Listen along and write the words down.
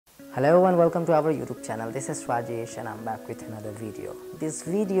Hello and welcome to our YouTube channel. This is Rajesh and I'm back with another video. This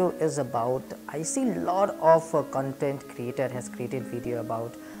video is about, I see a lot of content creator has created video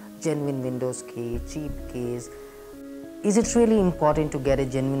about genuine Windows key, cheap keys. Is it really important to get a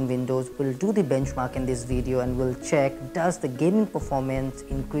genuine Windows? We'll do the benchmark in this video and we'll check does the gaming performance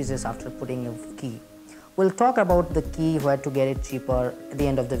increases after putting a key. We'll talk about the key, where to get it cheaper at the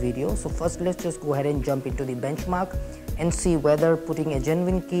end of the video. So first let's just go ahead and jump into the benchmark and see whether putting a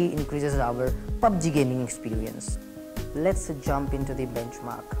genuine key increases our PUBG gaming experience. Let's jump into the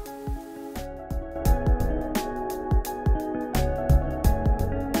benchmark.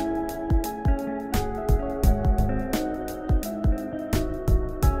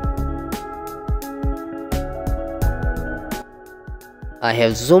 I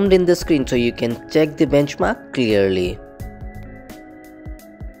have zoomed in the screen so you can check the benchmark clearly.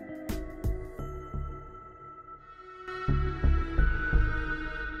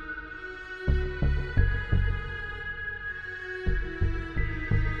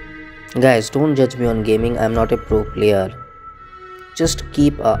 Guys, don't judge me on gaming, I'm not a pro player. Just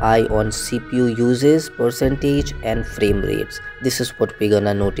keep an eye on CPU uses, percentage and frame rates. This is what we're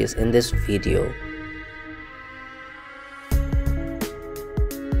gonna notice in this video.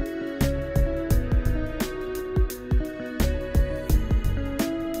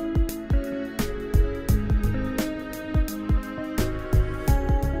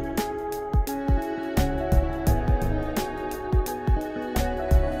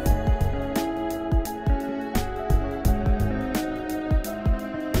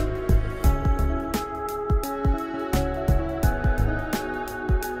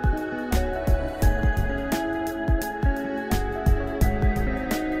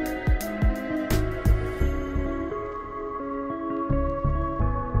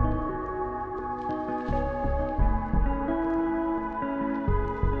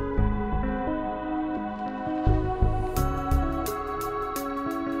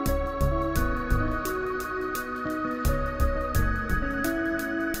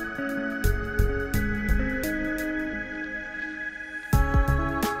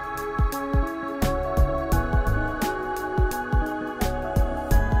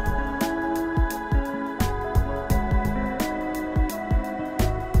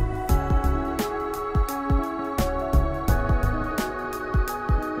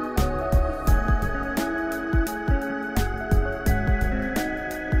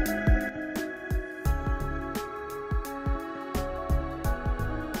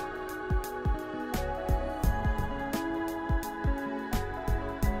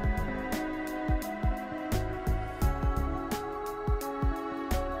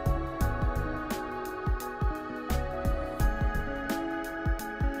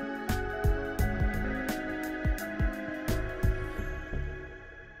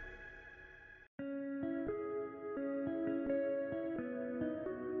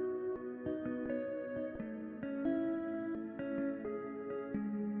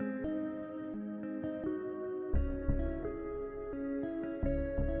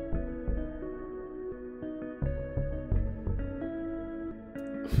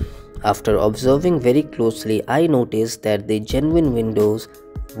 After observing very closely, I noticed that the genuine Windows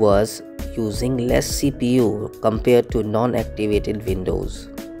was using less CPU compared to non-activated Windows.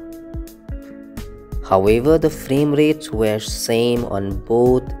 However, the frame rates were same on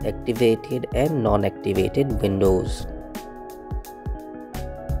both activated and non-activated Windows.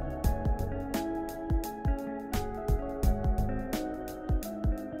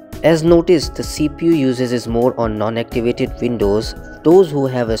 As noticed, the CPU usage is more on non-activated Windows. Those who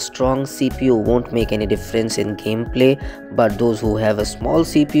have a strong CPU won't make any difference in gameplay, but those who have a small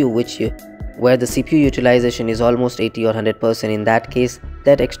CPU where the CPU utilization is almost 80 or 100%, in that case,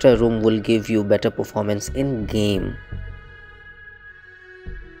 that extra room will give you better performance in game.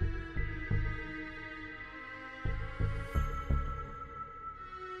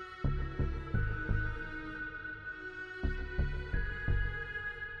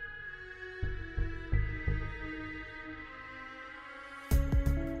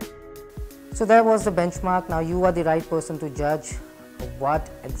 So that was the benchmark. Now you are the right person to judge what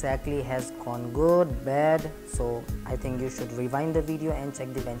exactly has gone good, bad. So I think you should rewind the video and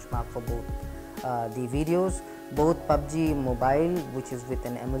check the benchmark for both the videos, both PUBG Mobile, which is with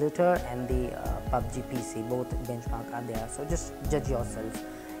an emulator, and the PUBG PC. Both benchmark are there. So just judge yourself.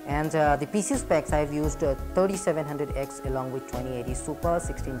 And the PC specs, I've used 3700X along with 2080 Super,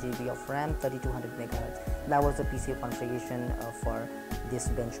 16 GB of RAM, 3200 MHz. That was the PC configuration for this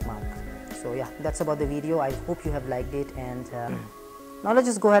benchmark. So yeah, that's about the video. I hope you have liked it, and Now let's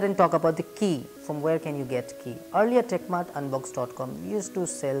just go ahead and talk about the key. From where can you get key? Earlier Techmart, Unbox.com used to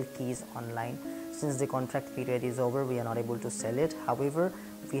sell keys online. Since the contract period is over, we are not able to sell it. However,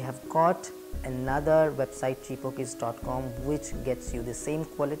 we have got another website, cheapokeys.com, which gets you the same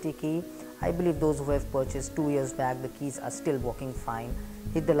quality key. I believe those who have purchased 2 years back, the keys are still working fine.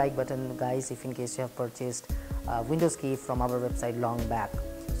 Hit the like button guys if in case you have purchased Windows key from our website long back.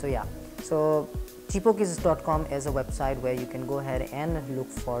 So yeah, so cheapokeys.com is a website where you can go ahead and look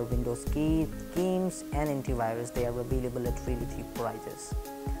for Windows key, games and antivirus. They are available at really cheap prices.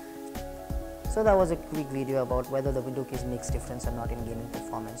 So that was a quick video about whether the window keys makes difference or not in gaming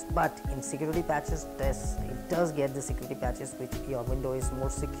performance. But in security patches, it does get the security patches which your window is more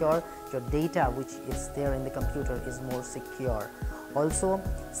secure, your data which is there in the computer is more secure. Also,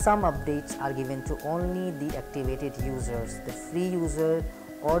 some updates are given to only the activated users. The free user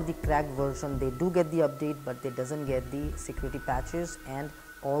or the cracked version, they do get the update, but they doesn't get the security patches and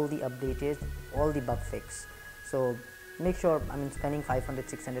all the updated, all the bug fix. So make sure, spending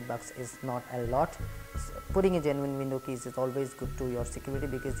 500-600 bucks is not a lot. So putting a genuine window keys is always good to your security,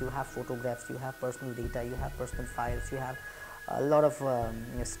 because you have photographs, you have personal data, you have personal files, you have a lot of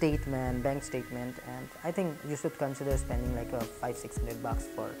statement, bank statement, and I think you should consider spending like 500-600 bucks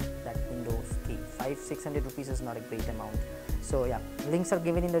for that Windows key. 500-600 rupees is not a great amount. So yeah, links are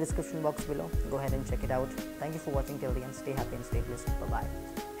given in the description box below. Go ahead and check it out. Thank you for watching till the end. Stay happy and stay blessed. Bye bye.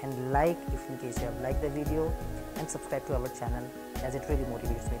 And like if in case you have liked the video, and subscribe to our channel, as it really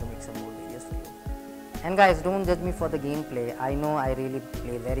motivates me to make some more videos for you. And guys, don't judge me for the gameplay. I know I really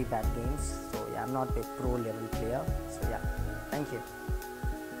play very bad games, so yeah, I'm not a pro level player. So yeah, thank you.